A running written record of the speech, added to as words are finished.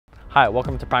Hi,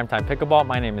 welcome to PrimeTime Pickleball.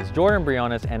 My name is Jordan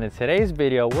Briones, and in today's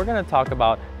video, we're going to talk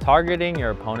about targeting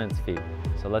your opponent's feet.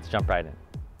 So let's jump right in.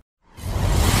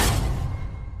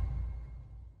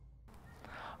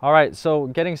 All right, so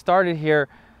getting started here,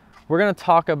 we're going to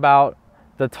talk about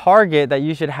the target that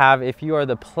you should have if you are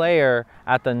the player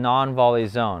at the non-volley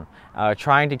zone,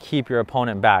 trying to keep your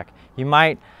opponent back. You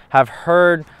might have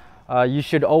heard you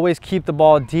should always keep the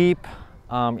ball deep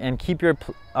and keep your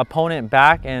opponent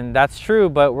back, and that's true,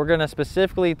 but we're going to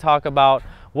specifically talk about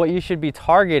what you should be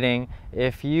targeting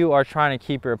if you are trying to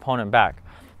keep your opponent back.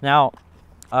 Now,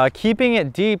 keeping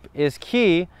it deep is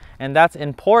key, and that's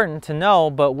important to know,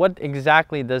 but what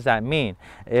exactly does that mean?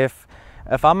 If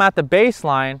I'm at the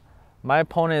baseline, my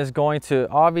opponent is going to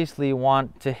obviously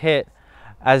want to hit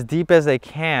as deep as they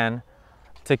can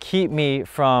to keep me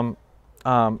from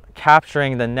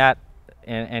capturing the net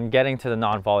and getting to the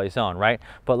non-volley zone, right?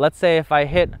 But let's say if I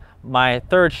hit my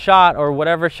third shot or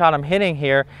whatever shot I'm hitting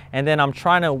here, and then I'm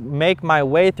trying to make my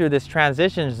way through this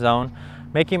transition zone,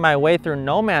 making my way through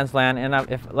no man's land,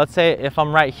 and let's say if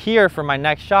I'm right here for my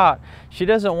next shot, she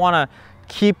doesn't want to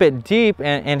keep it deep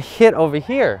and hit over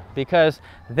here, because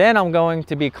then I'm going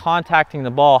to be contacting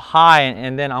the ball high,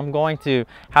 and then I'm going to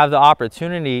have the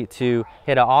opportunity to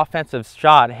hit an offensive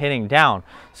shot hitting down.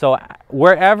 So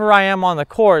wherever I am on the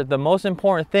court, the most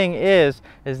important thing is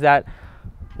that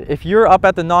if you're up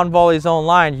at the non-volley zone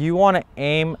line, you want to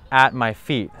aim at my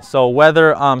feet. So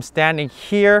whether I'm standing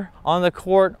here on the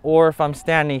court or if I'm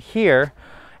standing here,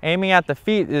 aiming at the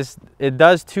feet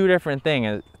does two different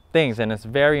things, and it's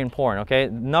very important. Okay,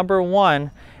 number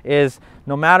one is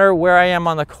no matter where I am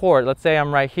on the court, let's say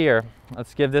I'm right here,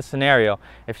 let's give this scenario.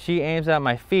 If she aims at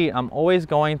my feet, I'm always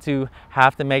going to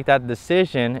have to make that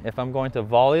decision if I'm going to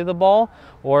volley the ball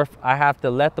or if I have to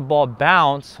let the ball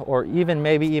bounce, or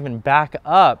maybe even back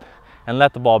up and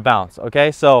let the ball bounce.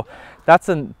 Okay, so that's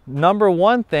a number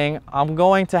one thing. I'm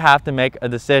going to have to make a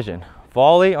decision,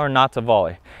 volley or not to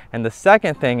volley. And the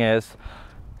second thing is,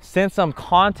 since I'm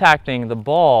contacting the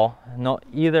ball,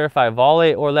 either if I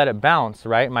volley or let it bounce,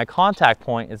 right, my contact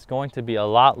point is going to be a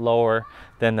lot lower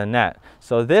than the net.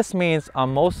 So this means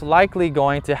I'm most likely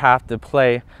going to have to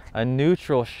play a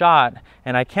neutral shot,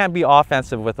 and I can't be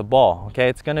offensive with the ball. Okay,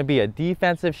 it's going to be a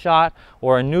defensive shot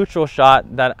or a neutral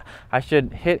shot that I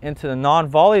should hit into the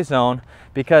non-volley zone,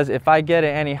 because if I get it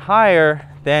any higher,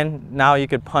 then now you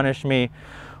could punish me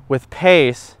with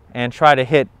pace and try to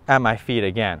hit at my feet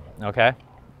again. Okay,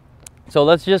 so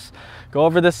let's just go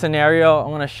over this scenario.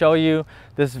 I'm going to show you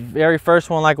this very first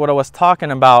one, like what I was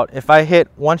talking about. If I hit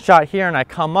one shot here and I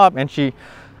come up and she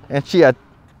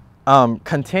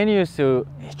continues to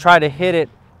try to hit it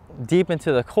deep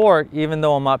into the court, even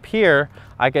though I'm up here,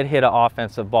 I could hit an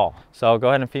offensive ball. So go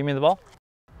ahead and feed me the ball.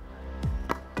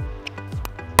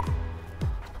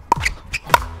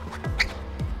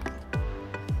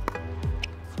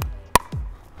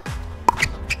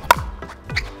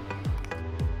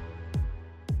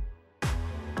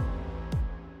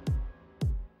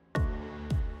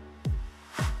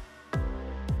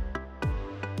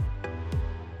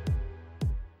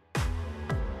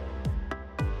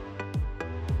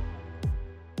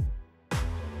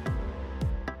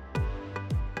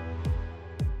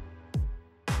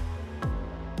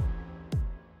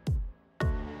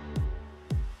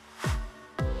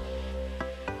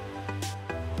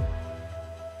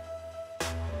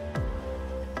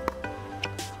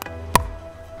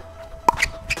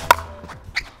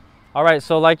 All right,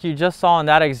 so like you just saw in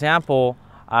that example,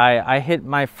 I hit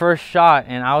my first shot,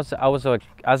 and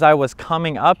as I was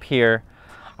coming up here,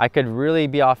 I could really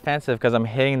be offensive because I'm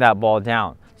hitting that ball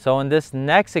down. So in this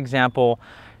next example,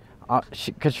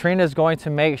 Katrina is going to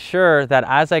make sure that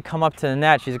as I come up to the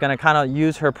net, she's going to kind of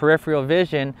use her peripheral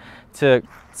vision to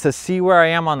see where I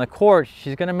am on the court.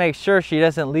 She's going to make sure she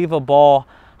doesn't leave a ball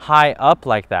high up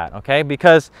like that, okay?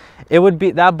 Because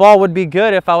that ball would be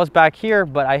good if I was back here,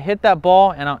 but I hit that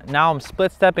ball and now I'm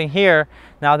split stepping here.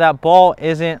 Now that ball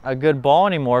isn't a good ball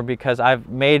anymore because I've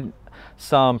made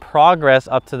some progress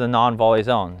up to the non-volley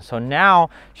zone. So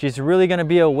now she's really going to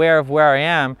be aware of where I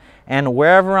am, and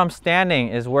wherever I'm standing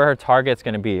is where her target's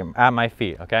going to be, at my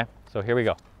feet. Okay, so here we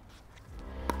go.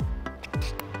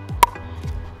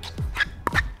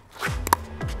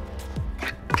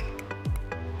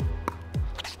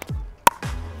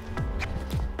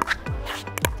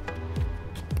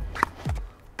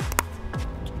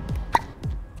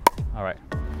 All right.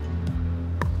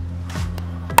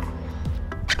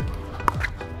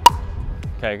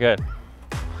 Okay, good.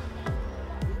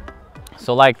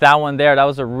 So like that one there, that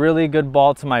was a really good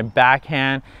ball to my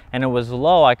backhand, and it was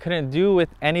low. I couldn't do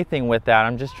anything with that.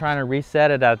 I'm just trying to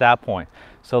reset it at that point.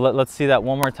 So let's see that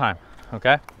one more time,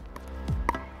 okay?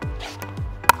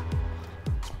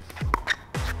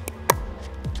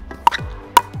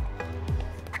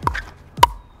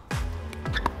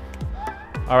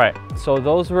 All right, so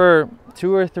those were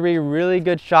 2 or 3 really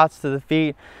good shots to the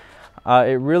feet.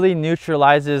 It really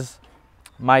neutralizes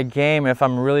my game if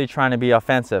I'm really trying to be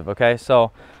offensive, okay?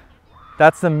 So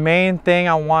that's the main thing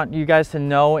I want you guys to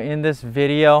know in this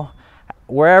video.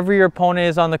 Wherever your opponent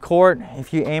is on the court,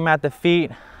 if you aim at the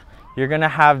feet, you're gonna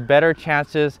have better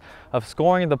chances of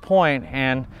scoring the point,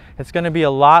 and it's gonna be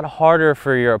a lot harder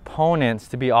for your opponents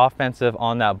to be offensive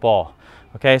on that ball.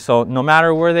 Okay, so no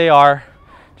matter where they are,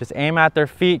 just aim at their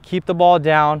feet, keep the ball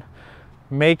down,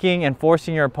 making and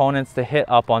forcing your opponents to hit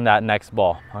up on that next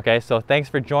ball. Okay, so thanks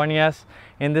for joining us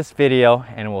in this video,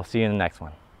 and we'll see you in the next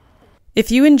one.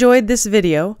 If you enjoyed this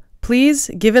video,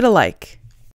 please give it a like.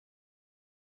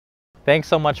 Thanks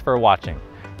so much for watching.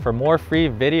 For more free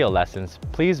video lessons,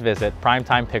 please visit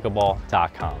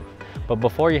primetimepickleball.com. But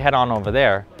before you head on over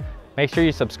there, make sure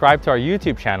you subscribe to our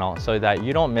YouTube channel so that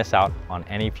you don't miss out on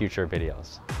any future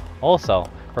videos. Also,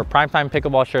 for PrimeTime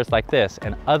Pickleball shirts like this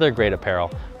and other great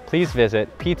apparel, please visit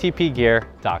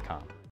ptpgear.com.